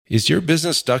Is your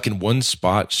business stuck in one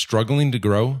spot, struggling to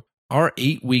grow? Our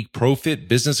 8-week ProFit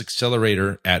Business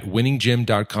Accelerator at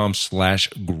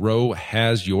winninggym.com/grow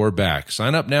has your back.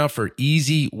 Sign up now for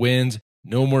easy wins,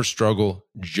 no more struggle,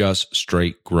 just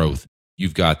straight growth.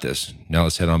 You've got this. Now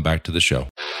let's head on back to the show.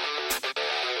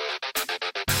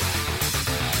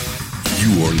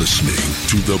 You are listening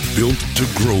to the Built to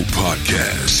Grow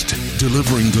podcast,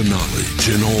 delivering the knowledge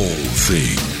in all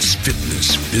things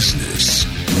fitness business.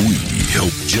 We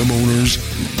help gym owners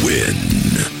win.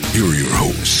 Here are your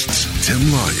hosts,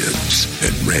 Tim Lyons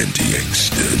and Randy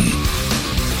Engston.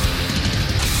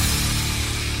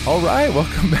 All right,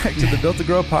 welcome back to the Built to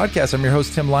Grow podcast. I'm your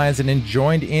host, Tim Lyons, and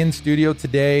joined in studio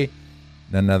today,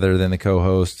 none other than the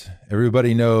co-host.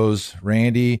 Everybody knows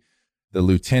Randy, the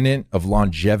Lieutenant of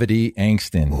Longevity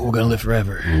Engston. Oh, we're going to live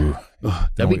forever. Oh,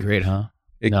 that'd be great, huh?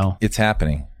 No. It's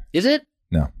happening. Is it?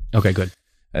 No. Okay, good.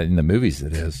 In the movies,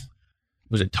 it is.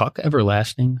 Was it Tuck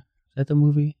Everlasting? Is that the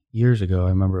movie? Years ago, I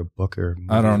remember a book or movie.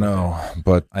 I don't know,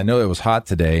 but I know it was hot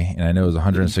today, and I know it was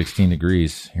 116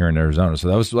 degrees here in Arizona. So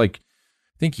that was like,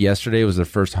 I think yesterday was the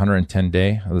first 110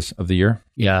 day of the year.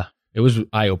 Yeah, it was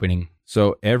eye-opening.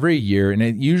 So every year, and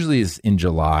it usually is in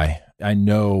July, I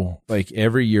know like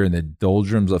every year in the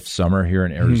doldrums of summer here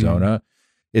in Arizona,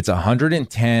 it's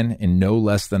 110 and no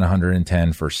less than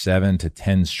 110 for 7 to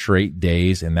 10 straight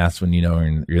days. And that's when you know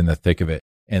you're in the thick of it.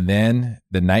 And then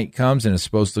the night comes and it's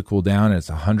supposed to cool down. And it's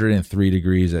 103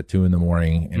 degrees at 2 a.m.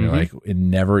 And you're like, it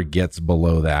never gets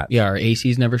below that. Yeah, our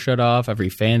AC's never shut off. Every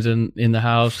fan's in the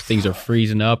house. Things are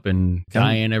freezing up and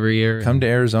dying every year. Come to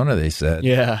Arizona, they said.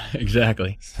 Yeah,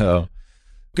 exactly. So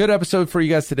good episode for you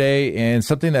guys today, and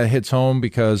something that hits home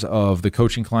because of the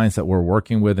coaching clients that we're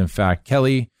working with. In fact,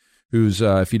 Kelly, who's,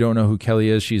 if you don't know who Kelly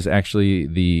is, she's actually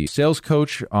the sales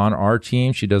coach on our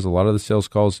team. She does a lot of the sales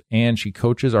calls, and she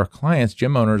coaches our clients,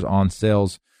 gym owners, on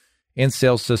sales and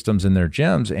sales systems in their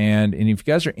gyms. And if you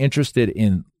guys are interested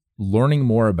in learning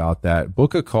more about that,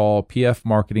 book a call,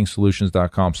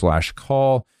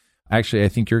 pfmarketingsolutions.com/call. Actually, I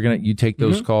think you take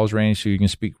those calls, Randy, so you can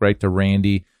speak right to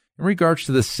Randy. In regards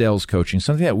to the sales coaching,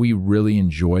 something that we really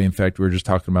enjoy. In fact, we were just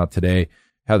talking about today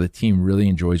how the team really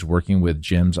enjoys working with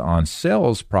gyms on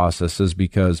sales processes,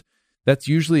 because that's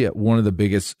usually one of the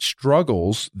biggest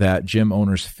struggles that gym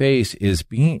owners face, is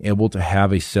being able to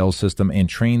have a sales system and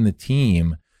train the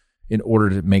team in order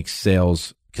to make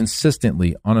sales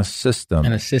consistently on a system.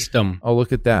 And a system. Oh,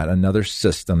 look at that. Another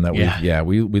system that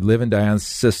we live and die on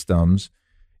systems.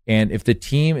 And if the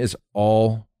team is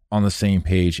all on the same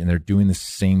page and they're doing the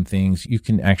same things, you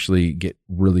can actually get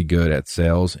really good at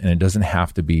sales, and it doesn't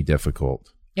have to be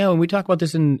difficult. Yeah, when we talk about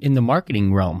this in the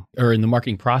marketing realm, or in the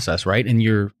marketing process, right? And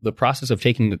the process of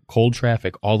taking the cold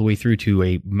traffic all the way through to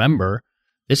a member,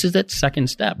 this is that second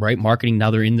step, right? Marketing,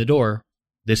 now they're in the door.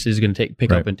 This is going to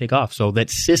pick up and take off. So that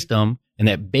system and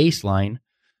that baseline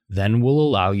then will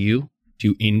allow you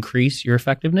to increase your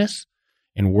effectiveness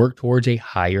and work towards a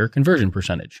higher conversion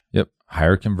percentage. Yep.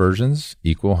 Higher conversions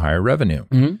equal higher revenue.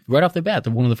 Right off the bat,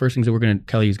 one of the first things that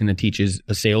Kelly is going to teach is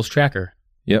a sales tracker.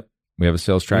 Yep. We have a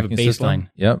sales tracking system.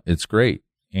 Yep. It's great.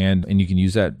 And you can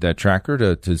use that tracker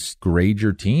to grade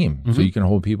your team. So you can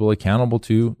hold people accountable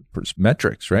to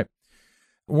metrics, right?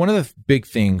 One of the big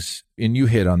things, and you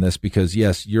hit on this because,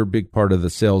 yes, your big part of the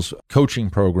sales coaching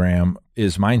program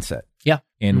is mindset. Yeah.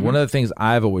 And one of the things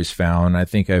I've always found, I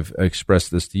think I've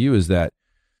expressed this to you, is that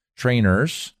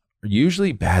trainers are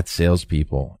usually bad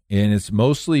salespeople. And it's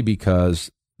mostly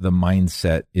because the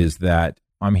mindset is that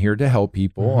I'm here to help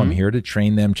people. I'm here to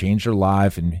train them, change their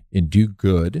life, and do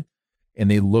good. And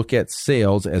they look at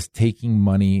sales as taking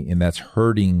money, and that's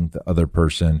hurting the other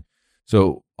person.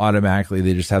 So automatically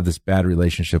they just have this bad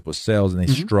relationship with sales, and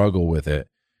they struggle with it.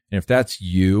 And if that's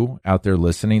you out there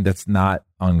listening, that's not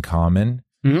uncommon.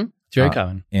 It's very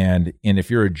common. And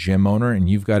if you're a gym owner and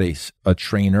you've got a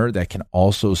trainer that can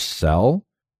also sell,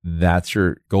 that's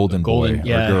your golden boy or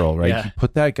girl, right? Yeah. You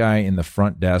put that guy in the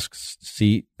front desk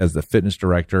seat as the fitness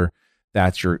director,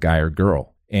 that's your guy or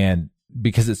girl. And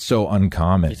because it's so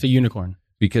uncommon. It's a unicorn.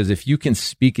 Because if you can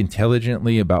speak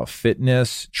intelligently about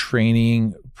fitness,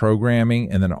 training,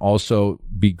 programming, and then also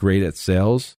be great at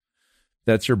sales,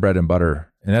 that's your bread and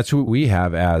butter. And that's who we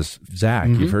have as Zach.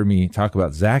 You've heard me talk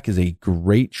about Zach is a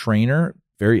great trainer,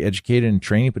 very educated in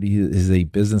training, but he is a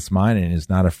business mind and is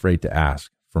not afraid to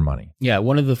ask for money. Yeah.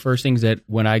 One of the first things that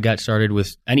when I got started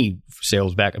with any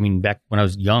sales back when I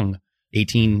was young,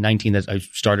 18, 19, that I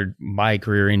started my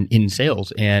career in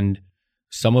sales. And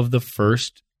some of the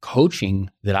first coaching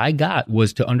that I got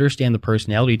was to understand the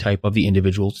personality type of the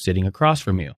individual sitting across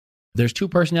from you. There's two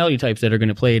personality types that are going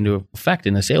to play into effect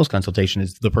in a sales consultation.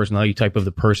 Is the personality type of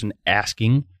the person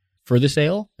asking for the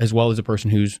sale, as well as the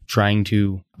person who's trying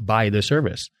to buy the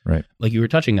service. Right. Like you were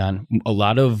touching on, a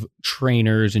lot of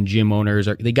trainers and gym owners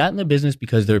they got in the business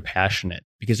because they're passionate,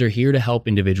 because they're here to help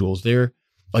individuals. They're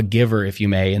a giver, if you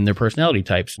may, in their personality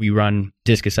types. We run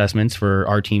DISC assessments for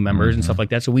our team members and stuff like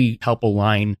that. So we help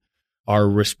align our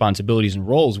responsibilities and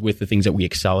roles with the things that we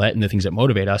excel at and the things that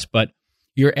motivate us. But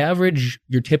your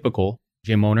typical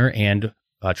gym owner and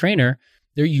trainer,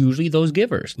 they're usually those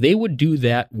givers. They would do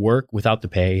that work without the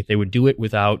pay. They would do it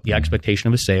without the expectation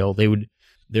of a sale.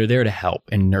 They're there to help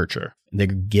and nurture. They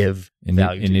give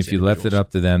value. And if you left it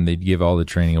up to them, they'd give all the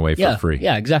training away for free.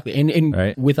 Yeah, exactly. And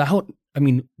right? without,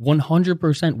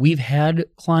 100%, we've had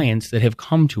clients that have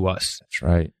come to us. That's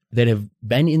right. That have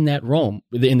been in that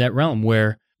realm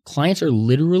where clients are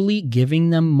literally giving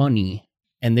them money,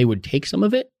 and they would take some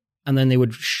of it and then they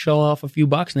would show off a few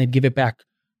bucks and they'd give it back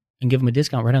and give them a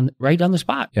discount right on the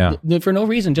spot. Yeah. For no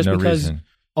reason, just because, reason.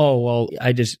 Oh, well,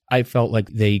 I felt like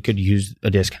they could use a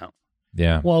discount.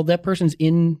 Yeah. Well, that person's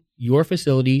in your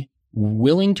facility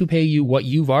willing to pay you what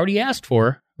you've already asked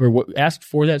for or asked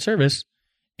for that service,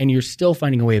 and you're still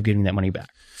finding a way of getting that money back.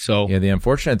 So yeah, the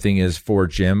unfortunate thing is for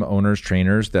gym owners,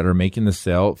 trainers that are making the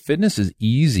sale, fitness is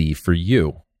easy for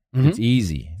you. Mm-hmm. It's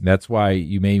easy. That's why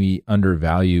you maybe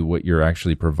undervalue what you're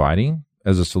actually providing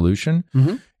as a solution.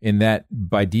 Mm-hmm. And that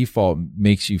by default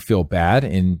makes you feel bad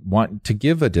and want to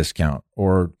give a discount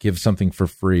or give something for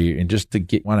free and just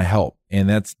to want to help. And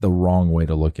that's the wrong way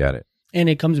to look at it. And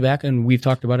it comes back, and we've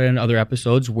talked about it in other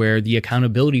episodes, where the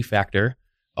accountability factor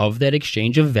of that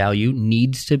exchange of value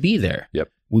needs to be there. Yep.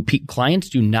 Clients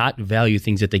do not value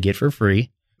things that they get for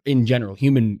free. In general,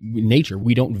 human nature,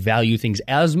 we don't value things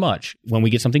as much when we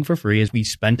get something for free as we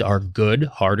spent our good,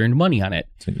 hard-earned money on it.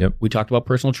 Yep. We talked about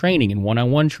personal training and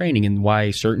one-on-one training and why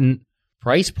certain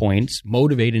price points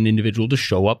motivate an individual to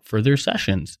show up for their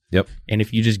sessions. Yep. And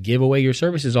if you just give away your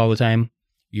services all the time,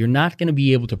 you're not going to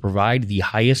be able to provide the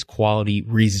highest quality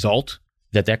result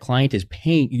that client is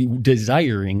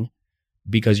desiring,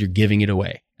 because you're giving it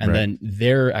away. And then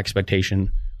their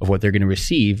expectation of what they're going to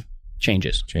receive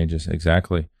changes.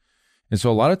 Exactly. And so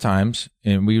a lot of times,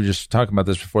 and we were just talking about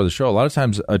this before the show, a lot of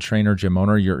times a trainer, gym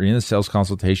owner, you're in a sales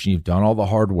consultation, you've done all the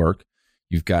hard work,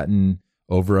 you've gotten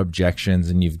over objections,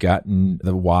 and you've gotten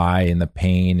the why and the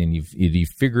pain, and you've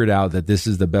figured out that this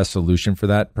is the best solution for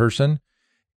that person.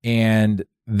 And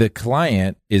the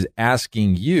client is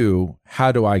asking you,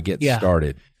 how do I get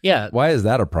started? Yeah. Why is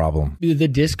that a problem? The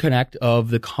disconnect of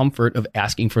the comfort of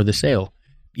asking for the sale,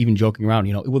 even joking around,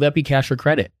 will that be cash or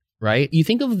credit? Right? You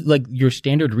think of like your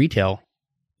standard retail.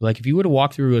 Like if you were to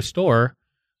walk through a store,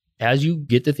 as you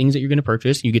get the things that you're going to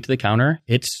purchase, you get to the counter,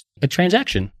 it's a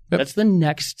transaction. Yep. That's the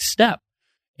next step.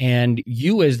 And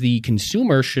you as the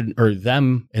consumer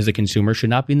them as a consumer should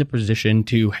not be in the position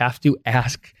to have to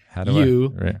ask how they're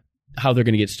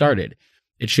going to get started.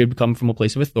 It should come from a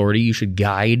place of authority. You should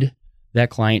guide that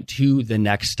client to the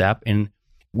next step. And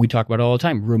we talk about it all the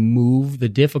time. Remove the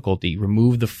difficulty,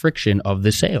 remove the friction of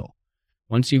the sale.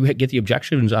 Once you get the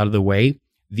objections out of the way,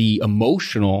 the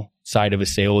emotional side of a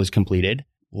sale is completed.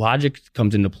 Logic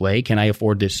comes into play. Can I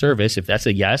afford this service? If that's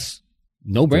a yes,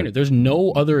 no brainer. There's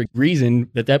no other reason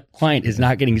that client is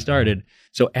not getting started.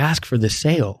 So ask for the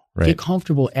sale. Right. Get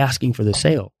comfortable asking for the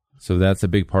sale. So that's a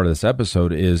big part of this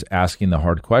episode, is asking the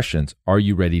hard questions. Are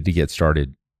you ready to get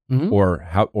started? Mm-hmm.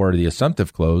 Or the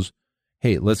assumptive close,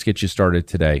 hey, let's get you started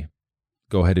today.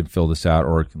 Go ahead and fill this out,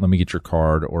 or let me get your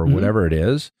card, or whatever it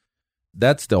is.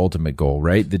 That's the ultimate goal,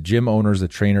 right? The gym owners, the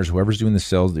trainers, whoever's doing the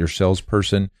sales, your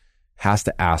salesperson has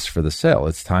to ask for the sale.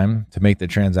 It's time to make the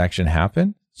transaction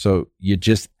happen. So you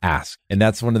just ask. And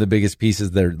that's one of the biggest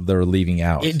pieces they're leaving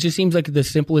out. It just seems like the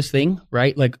simplest thing,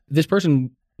 right? Like this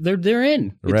person, they're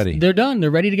in. Ready. They're done.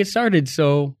 They're ready to get started.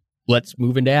 So let's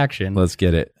move into action. Let's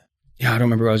get it. Yeah, I don't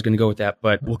remember where I was going to go with that,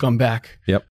 but we'll come back.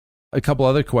 Yep. A couple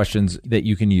other questions that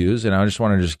you can use, and I just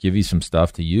want to give you some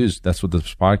stuff to use. That's what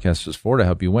this podcast is for, to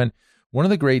help you win. One of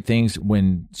the great things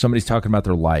when somebody's talking about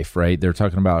their life, right? They're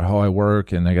talking about how I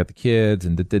work and I got the kids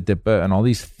and and all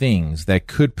these things that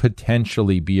could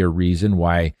potentially be a reason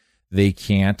why they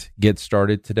can't get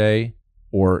started today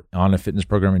or on a fitness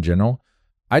program in general.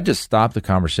 I just stop the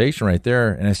conversation right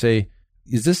there and I say,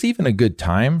 is this even a good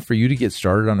time for you to get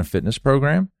started on a fitness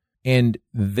program? And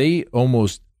they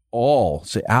almost all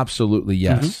say absolutely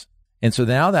yes. Mm-hmm. And so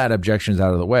now that objection is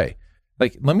out of the way.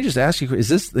 Like, let me just ask you, is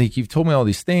this, like, you've told me all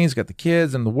these things, got the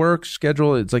kids and the work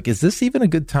schedule. It's like, is this even a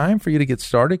good time for you to get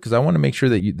started? Because I want to make sure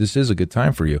that this is a good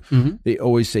time for you. Mm-hmm. They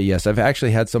always say yes. I've actually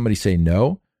had somebody say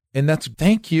no, and that's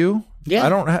thank you. Yeah. I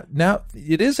don't have, now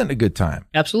it isn't a good time.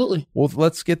 Absolutely. Well,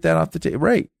 let's get that off the table.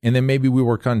 Right. And then maybe we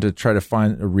work on to try to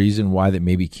find a reason why that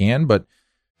maybe can, but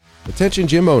Attention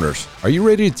gym owners, are you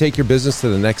ready to take your business to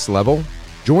the next level?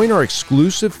 Join our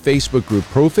exclusive Facebook group,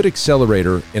 Profit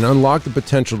Accelerator, and unlock the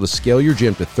potential to scale your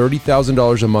gym to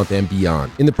 $30,000 a month and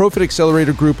beyond. In the Profit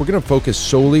Accelerator group, we're going to focus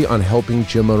solely on helping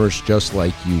gym owners just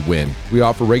like you win. We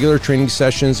offer regular training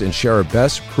sessions and share our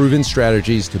best proven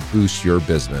strategies to boost your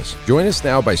business. Join us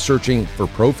now by searching for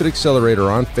Profit Accelerator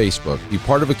on Facebook. Be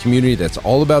part of a community that's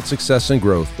all about success and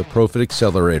growth, the Profit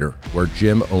Accelerator, where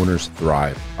gym owners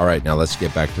thrive. All right, now let's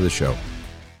get back to the show.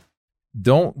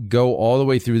 Don't go all the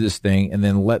way through this thing and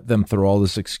then let them throw all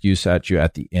this excuse at you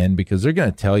at the end, because they're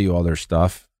going to tell you all their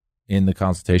stuff in the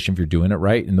consultation. If you're doing it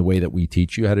right in the way that we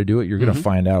teach you how to do it, you're going to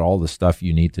find out all the stuff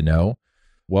you need to know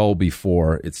well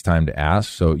before it's time to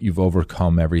ask. So you've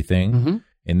overcome everything.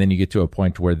 And then you get to a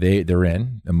point where they're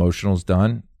in, emotional's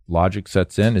done, logic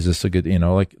sets in. Is this a good,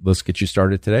 like, let's get you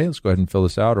started today. Let's go ahead and fill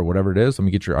this out or whatever it is. Let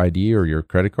me get your ID or your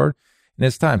credit card. And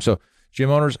it's time. So gym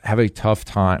owners have a tough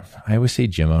time. I always say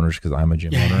gym owners because I'm a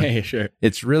gym owner. Yeah, sure.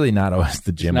 It's really not always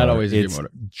the gym owner. It's not always the gym owner.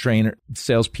 Trainer,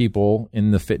 salespeople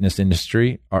in the fitness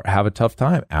industry have a tough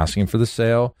time asking for the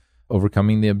sale,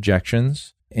 overcoming the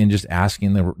objections, and just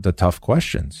asking the tough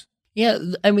questions. Yeah,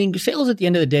 I mean, sales at the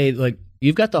end of the day, like,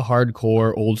 you've got the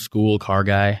hardcore old school car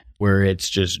guy where it's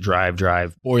just drive,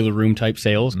 boiler room type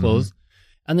sales, close.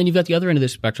 And then you've got the other end of the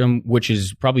spectrum, which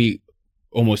is probably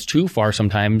almost too far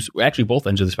sometimes. Actually, both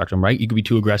ends of the spectrum, right? You could be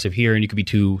too aggressive here and you could be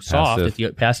too soft,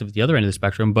 passive at the other end of the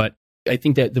spectrum. But I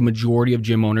think that the majority of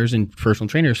gym owners and personal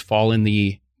trainers fall in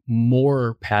the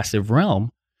more passive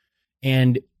realm.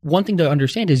 And one thing to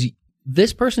understand is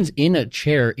this person's in a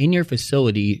chair in your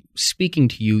facility speaking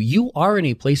to you. You are in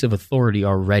a place of authority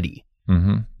already.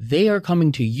 They are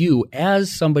coming to you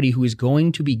as somebody who is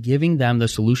going to be giving them the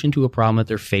solution to a problem that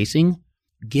they're facing.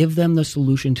 Give them the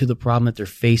solution to the problem that they're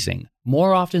facing.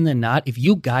 More often than not, if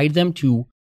you guide them to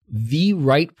the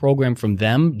right program from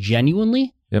them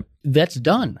genuinely, that's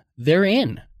done. They're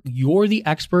in. You're the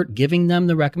expert giving them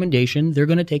the recommendation. They're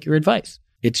going to take your advice.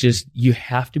 It's just, you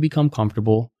have to become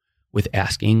comfortable with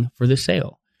asking for the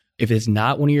sale. If it's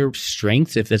not one of your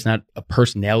strengths, if that's not a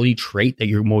personality trait that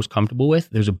you're most comfortable with,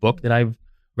 there's a book that I've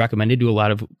recommended to a lot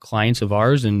of clients of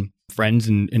ours and friends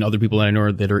and other people that I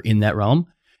know that are in that realm.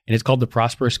 And it's called The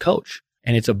Prosperous Coach.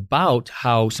 And it's about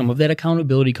how some of that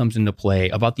accountability comes into play,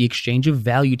 about the exchange of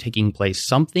value taking place.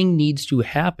 Something needs to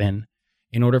happen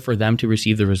in order for them to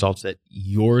receive the results that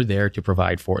you're there to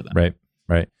provide for them. Right.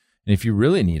 And if you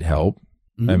really need help,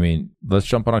 I mean, let's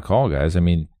jump on a call, guys. I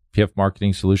mean,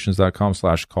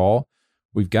 pfmarketingsolutions.com/call.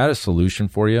 We've got a solution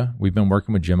for you. We've been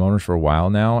working with gym owners for a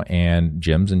while now and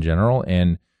gyms in general.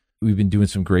 And we've been doing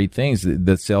some great things.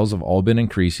 The sales have all been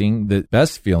increasing. The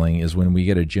best feeling is when we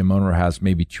get a gym owner who has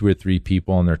maybe 2 or 3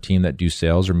 people on their team that do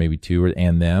sales, or maybe 2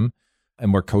 and them,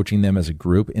 and we're coaching them as a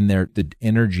group. And the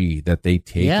energy that they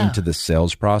take into the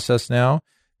sales process now,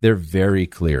 they're very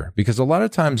clear. Because a lot of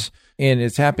times, and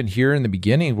it's happened here in the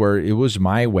beginning where it was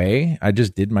my way. I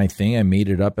just did my thing. I made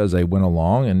it up as I went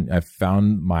along and I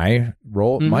found my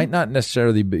role. It might not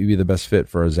necessarily be the best fit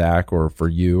for a Zach or for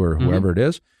you or whoever it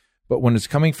is. But when it's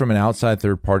coming from an outside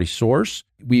third-party source,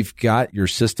 we've got your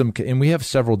system, and we have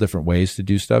several different ways to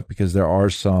do stuff because there are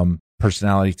some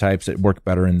personality types that work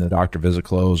better in the doctor visit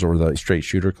close or the straight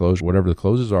shooter close, whatever the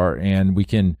closes are, and we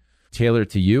can tailor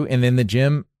it to you. And then the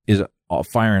gym is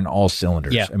firing all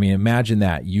cylinders. Yeah. I mean, imagine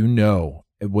that.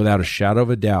 Without a shadow of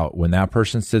a doubt, when that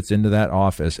person sits into that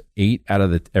office, 8 out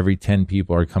of every 10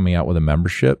 people are coming out with a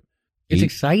membership. It's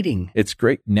exciting. It's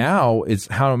great. Now it's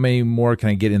how many more can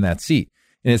I get in that seat?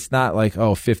 And it's not like,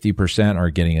 50%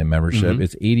 are getting a membership.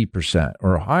 It's 80%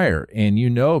 or higher. And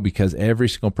because every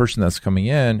single person that's coming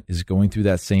in is going through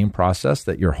that same process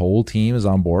that your whole team is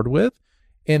on board with.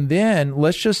 And then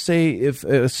let's just say if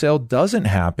a sale doesn't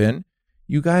happen,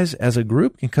 you guys as a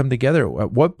group can come together.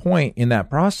 At what point in that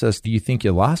process do you think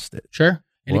you lost it? Sure.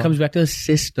 And it comes back to the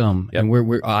system. Yep. And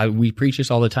we preach this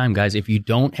all the time, guys. If you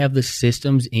don't have the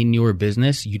systems in your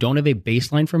business, you don't have a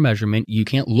baseline for measurement, you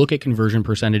can't look at conversion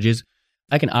percentages.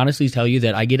 I can honestly tell you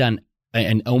that I get on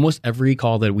almost every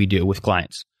call that we do with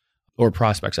clients or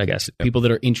prospects, I guess, people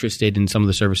that are interested in some of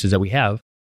the services that we have.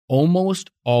 Almost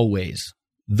always,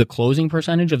 the closing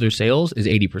percentage of their sales is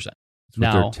 80%.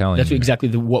 That's exactly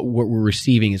what we're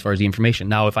receiving as far as the information.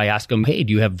 Now, if I ask them, hey,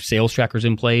 do you have sales trackers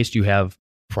in place? Do you have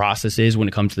processes when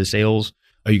it comes to the sales?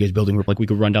 Are you guys building, like we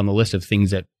could run down the list of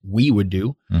things that we would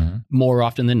do. More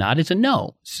often than not, it's a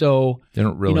no. So they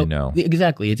don't really know.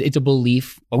 Exactly. It's a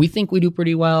belief. We think we do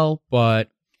pretty well,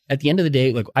 but at the end of the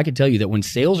day, like I could tell you that when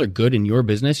sales are good in your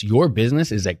business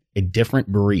is like a different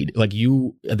breed. Like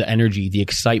the energy, the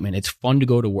excitement, it's fun to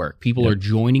go to work. People are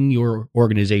joining your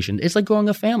organization. It's like growing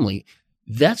a family.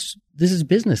 this is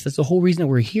business. That's the whole reason that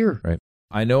we're here. Right.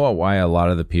 I know why a lot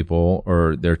of the people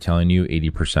they're telling you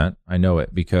 80%. I know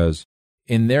it because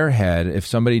in their head, if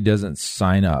somebody doesn't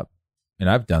sign up, and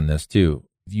I've done this too,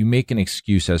 you make an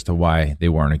excuse as to why they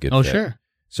weren't a good fit. Oh, sure.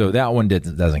 So that one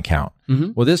doesn't count.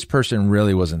 Mm-hmm. Well, this person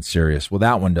really wasn't serious. Well,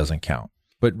 that one doesn't count.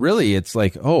 But really, it's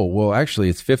like, oh, well, actually,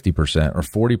 it's 50% or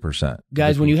 40%.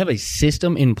 Guys, when you have a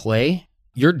system in play,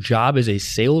 your job as a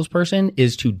salesperson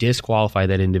is to disqualify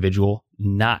that individual,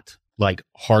 not like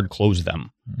hard close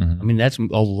them. Mm-hmm. I mean, that's a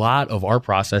lot of our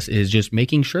process is just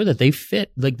making sure that they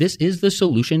fit. Like this is the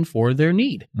solution for their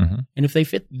need. Mm-hmm. And if they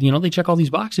fit, they check all these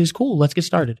boxes, cool, let's get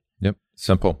started. Yep.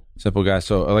 Simple, guys.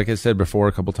 So like I said before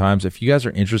a couple times, if you guys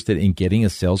are interested in getting a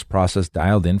sales process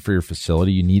dialed in for your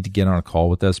facility, you need to get on a call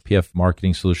with us,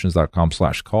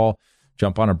 pfmarketingsolutions.com/call.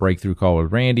 Jump on a breakthrough call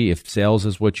with Randy. If sales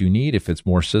is what you need, if it's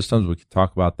more systems, we can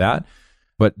talk about that.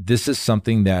 But this is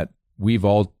something that we've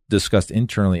all discussed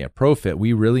internally at ProFit.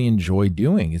 We really enjoy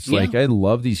doing. It's like, I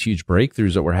love these huge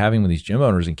breakthroughs that we're having with these gym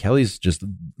owners, and Kelly's just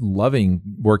loving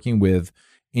working with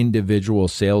individual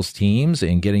sales teams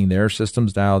and getting their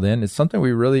systems dialed in. It's something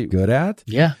we're really good at.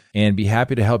 Yeah. And be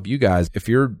happy to help you guys. If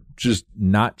you're just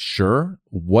not sure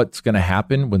what's going to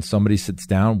happen when somebody sits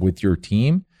down with your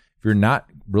team, if you're not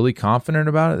really confident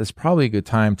about it, it's probably a good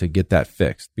time to get that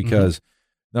fixed because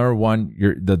number one,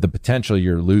 the potential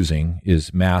you're losing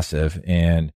is massive,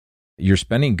 and you're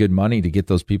spending good money to get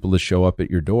those people to show up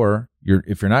at your door.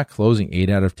 If you're not closing 8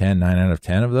 out of 10, 9 out of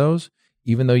 10 of those,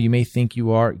 even though you may think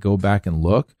you are, go back and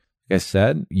look. Like I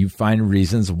said, you find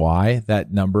reasons why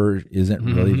that number isn't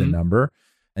really the number,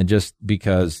 and just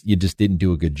because you just didn't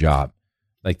do a good job.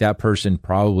 Like that person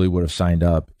probably would have signed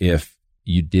up if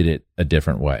you did it a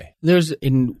different way. Let's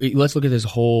look at this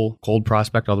whole cold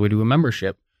prospect all the way to a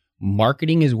membership.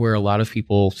 Marketing is where a lot of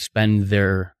people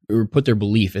put their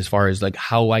belief as far as like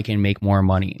how I can make more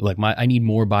money. Like I need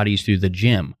more bodies through the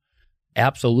gym.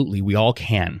 Absolutely. We all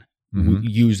can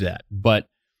use that. But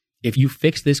if you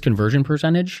fix this conversion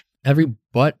percentage, every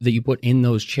butt that you put in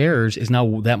those chairs is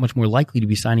now that much more likely to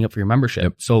be signing up for your membership.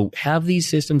 Yep. So have these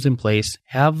systems in place,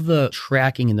 have the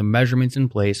tracking and the measurements in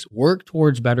place, work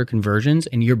towards better conversions,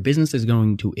 and your business is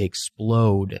going to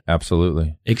explode.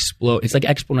 Absolutely. Explode. It's like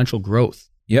exponential growth.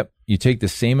 Yep. You take the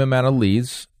same amount of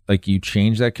leads, like you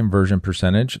change that conversion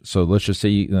percentage. So let's just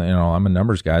say, I'm a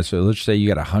numbers guy. So let's say you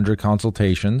got 100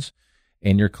 consultations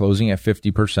and you're closing at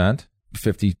 50%,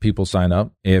 50 people sign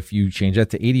up. If you change that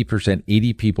to 80%,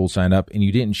 80 people sign up, and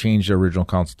you didn't change the original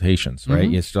consultations, right?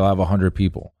 You still have 100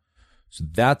 people. So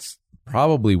that's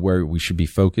probably where we should be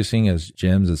focusing as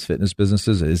gyms, as fitness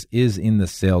businesses, is in the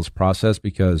sales process,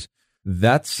 because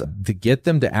that's to get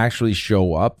them to actually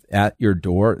show up at your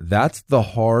door. That's the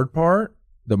hard part.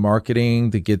 The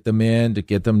marketing, to get them in, to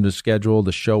get them to schedule,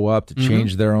 to show up, to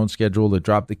change their own schedule, to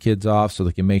drop the kids off so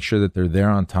they can make sure that they're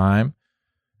there on time.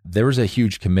 There was a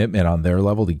huge commitment on their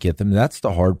level to get them. That's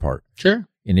the hard part. Sure.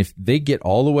 And if they get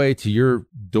all the way to your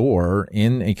door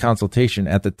in a consultation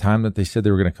at the time that they said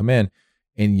they were going to come in,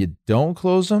 and you don't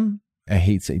close them, I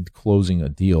hate saying closing a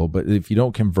deal, but if you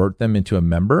don't convert them into a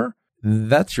member,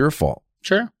 that's your fault.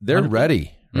 Sure. They're 100%.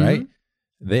 ready, right?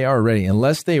 They are ready.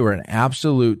 Unless they were an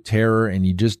absolute terror and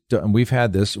and we've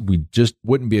had this, we just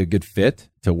wouldn't be a good fit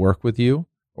to work with you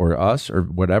or us or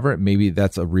whatever. Maybe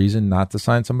that's a reason not to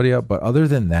sign somebody up. But other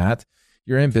than that,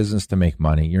 you're in business to make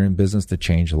money. You're in business to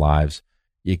change lives.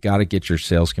 You got to get your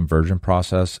sales conversion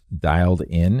process dialed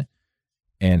in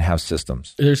and have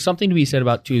systems. There's something to be said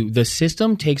about too. The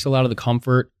system takes a lot of the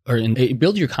comfort, it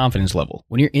builds your confidence level.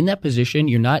 When you're in that position,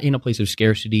 you're not in a place of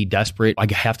scarcity, desperate, I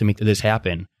have to make this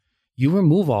happen. You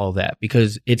remove all of that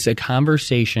because it's a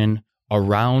conversation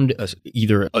around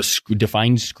either a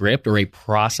defined script or a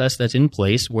process that's in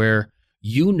place where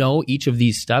each of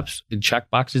these steps and check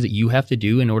boxes that you have to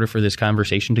do in order for this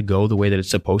conversation to go the way that it's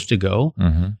supposed to go.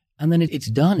 And then it's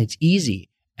done. It's easy.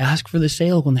 Ask for the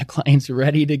sale when that client's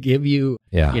ready to give you,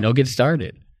 get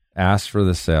started. Ask for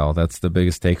the sale. That's the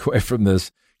biggest takeaway from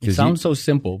this. It sounds so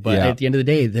simple, but at the end of the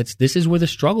day, this is where the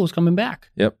struggle is coming back.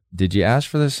 Yep. Did you ask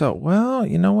for the sale? Well,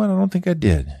 you know what? I don't think I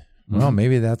did. Well,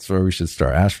 maybe that's where we should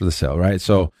start. Ask for the sale, right?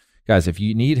 So guys, if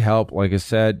you need help, like I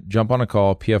said, jump on a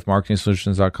call,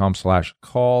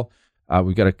 pfmarketingsolutions.com/call.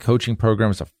 We've got a coaching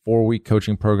program. It's a 4-week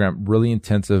coaching program, really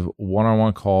intensive,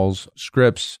 one-on-one calls,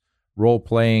 scripts,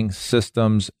 role-playing,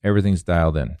 systems, everything's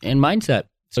dialed in. And mindset.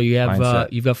 So you have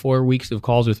you've got 4 weeks of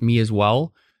calls with me as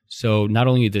well. So not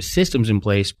only are the systems in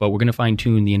place, but we're going to fine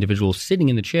tune the individual sitting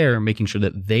in the chair, making sure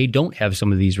that they don't have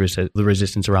some of these the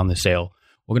resistance around the sale.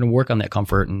 We're going to work on that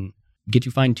comfort and get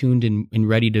you fine-tuned and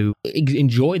ready to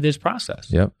enjoy this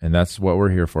process. Yep. And that's what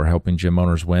we're here for, helping gym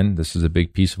owners win. This is a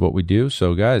big piece of what we do.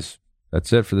 So guys,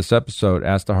 that's it for this episode.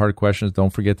 Ask the hard questions.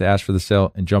 Don't forget to ask for the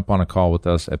sale and jump on a call with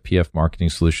us at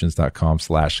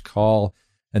pfmarketingsolutions.com/call.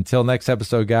 Until next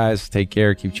episode, guys, take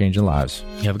care. Keep changing lives.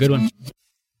 You have a good one.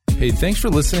 Hey, thanks for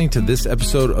listening to this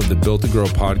episode of the Built to Grow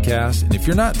podcast. And if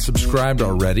you're not subscribed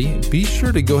already, be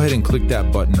sure to go ahead and click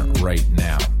that button right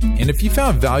now. And if you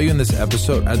found value in this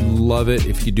episode, I'd love it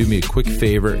if you do me a quick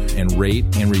favor and rate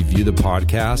and review the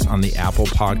podcast on the Apple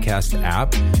Podcast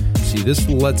app. See, this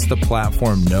lets the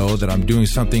platform know that I'm doing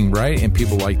something right and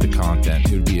people like the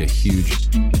content. It would be a huge,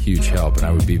 huge help, and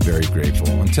I would be very grateful.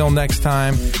 Until next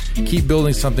time, keep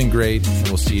building something great, and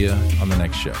we'll see you on the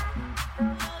next show.